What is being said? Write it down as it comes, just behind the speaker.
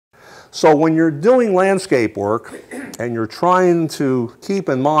So when you're doing landscape work and you're trying to keep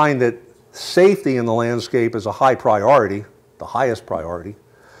in mind that safety in the landscape is a high priority, the highest priority,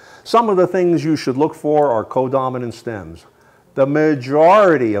 some of the things you should look for are codominant stems. The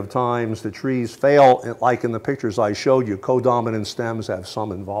majority of times the trees fail, like in the pictures I showed you, codominant stems have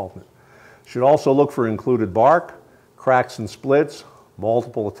some involvement. You should also look for included bark, cracks and splits,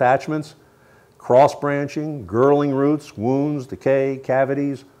 multiple attachments, cross branching, girdling roots, wounds, decay,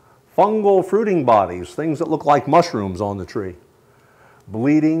 cavities, fungal fruiting bodies, things that look like mushrooms on the tree,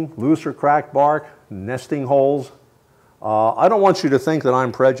 bleeding, loose or cracked bark, nesting holes. I don't want you to think that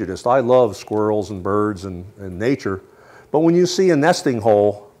I'm prejudiced. I love squirrels and birds and nature. But when you see a nesting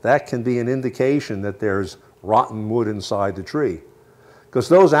hole, that can be an indication that there's rotten wood inside the tree. Because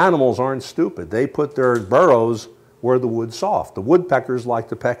those animals aren't stupid. They put their burrows where the wood's soft. The woodpeckers like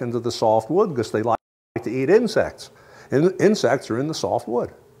to peck into the soft wood because they like to eat insects. And insects are in the soft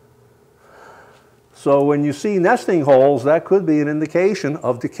wood. So when you see nesting holes, that could be an indication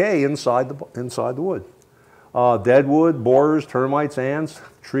of decay inside the wood. Dead wood, borers, termites, ants,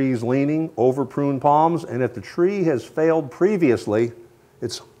 trees leaning, over-pruned palms, and if the tree has failed previously,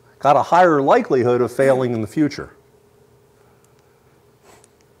 it's got a higher likelihood of failing in the future.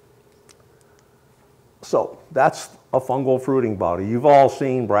 So that's a fungal fruiting body. You've all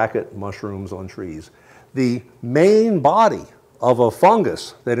seen bracket mushrooms on trees. The main body of a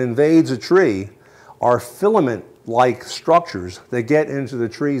fungus that invades a tree are filament-like structures that get into the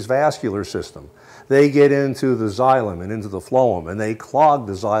tree's vascular system. They get into the xylem and into the phloem, and they clog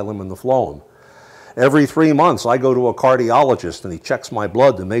the xylem and the phloem. Every 3 months, I go to a cardiologist, and he checks my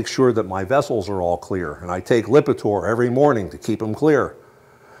blood to make sure that my vessels are all clear. And I take Lipitor every morning to keep them clear.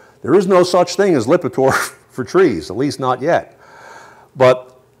 There is no such thing as Lipitor for trees, at least not yet.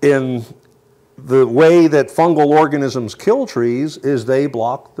 But in the way that fungal organisms kill trees is they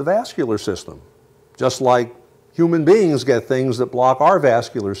block the vascular system. Just like human beings get things that block our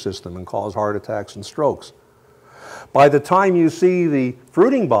vascular system and cause heart attacks and strokes. By the time you see the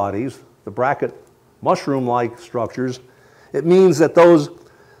fruiting bodies, the bracket mushroom-like structures, it means that those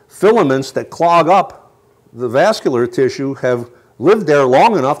filaments that clog up the vascular tissue have lived there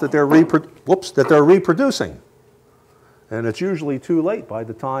long enough that they're reproducing. And it's usually too late by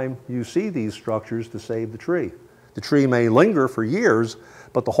the time you see these structures to save the tree. The tree may linger for years,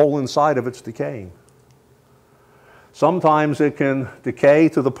 but the whole inside of it's decaying. Sometimes it can decay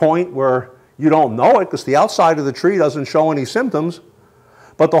to the point where you don't know it because the outside of the tree doesn't show any symptoms,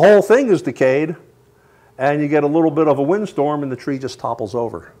 but the whole thing is decayed, and you get a little bit of a windstorm and the tree just topples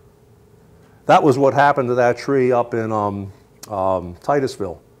over. That was what happened to that tree up in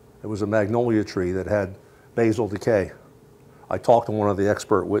Titusville. It was a magnolia tree that had basal decay. I talked to one of the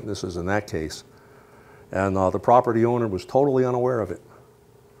expert witnesses in that case, and the property owner was totally unaware of it.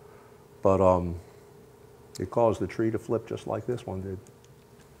 But it caused the tree to flip just like this one did.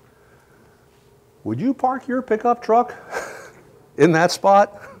 Would you park your pickup truck in that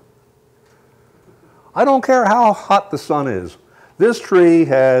spot? I don't care how hot the sun is. This tree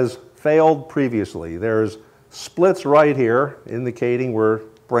has failed previously. There's splits right here indicating where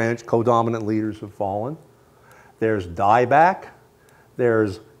branch codominant leaders have fallen. There's dieback.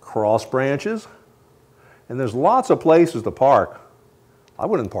 There's cross branches. And there's lots of places to park. I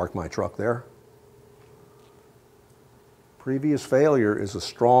wouldn't park my truck there. Previous failure is a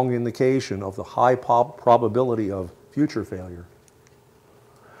strong indication of the high probability of future failure.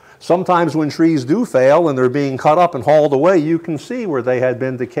 Sometimes when trees do fail and they're being cut up and hauled away, you can see where they had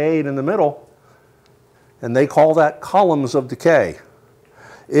been decayed in the middle, and they call that columns of decay.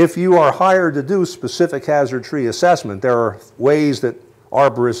 If you are hired to do specific hazard tree assessment, there are ways that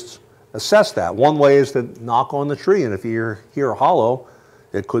arborists assess that. One way is to knock on the tree, and if you hear hollow,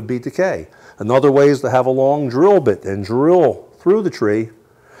 it could be decay. Another way is to have a long drill bit and drill through the tree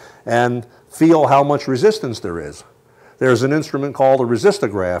and feel how much resistance there is. There's an instrument called a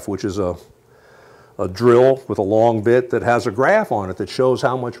resistograph, which is a drill with a long bit that has a graph on it that shows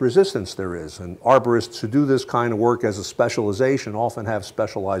how much resistance there is. And arborists who do this kind of work as a specialization often have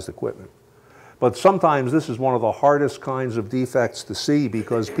specialized equipment. But sometimes this is one of the hardest kinds of defects to see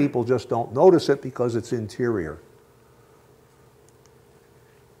because people just don't notice it because it's interior.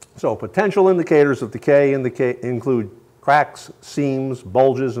 So potential indicators of decay include cracks, seams,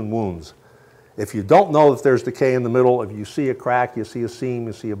 bulges, and wounds. If you don't know if there's decay in the middle, if you see a crack, you see a seam,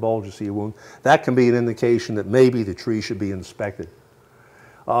 you see a bulge, you see a wound, that can be an indication that maybe the tree should be inspected.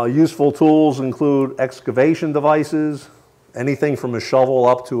 Useful tools include excavation devices, anything from a shovel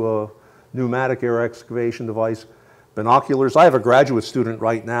up to a pneumatic air excavation device, binoculars. I have a graduate student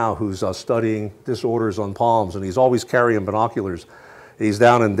right now who's studying disorders on palms, and he's always carrying binoculars. He's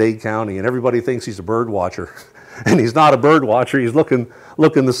down in Dade County, and everybody thinks he's a bird watcher. And he's not a bird watcher. He's looking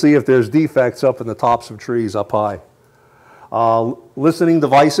to see if there's defects up in the tops of trees up high. Listening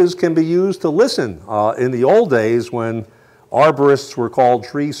devices can be used to listen. In the old days, when arborists were called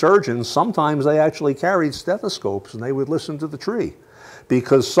tree surgeons, sometimes they actually carried stethoscopes and they would listen to the tree.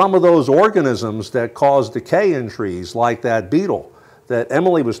 Because some of those organisms that cause decay in trees, like that beetle that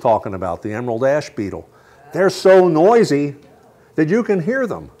Emily was talking about, the emerald ash beetle, they're so noisy that you can hear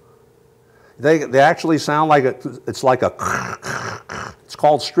them. They actually sound like it's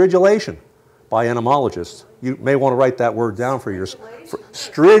called stridulation by entomologists. You may want to write that word down for yourself.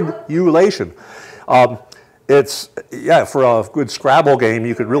 Stridulation. For a good Scrabble game,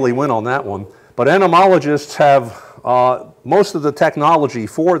 you could really win on that one. But entomologists have, most of the technology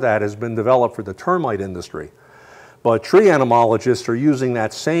for that has been developed for the termite industry. But tree entomologists are using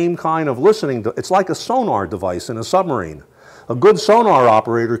that same kind of listening. It's like a sonar device in a submarine. A good sonar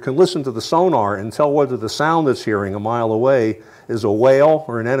operator can listen to the sonar and tell whether the sound it's hearing a mile away is a whale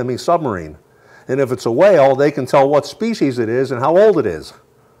or an enemy submarine. And if it's a whale, they can tell what species it is and how old it is,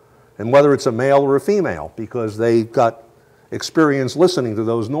 and whether it's a male or a female, because they've got experience listening to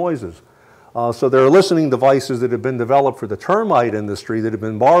those noises. So there are listening devices that have been developed for the termite industry that have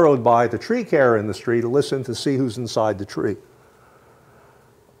been borrowed by the tree care industry to listen to see who's inside the tree.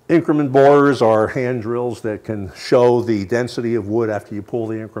 Increment borers are hand drills that can show the density of wood after you pull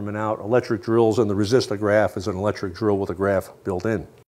the increment out. Electric drills, and the resistograph is an electric drill with a graph built in.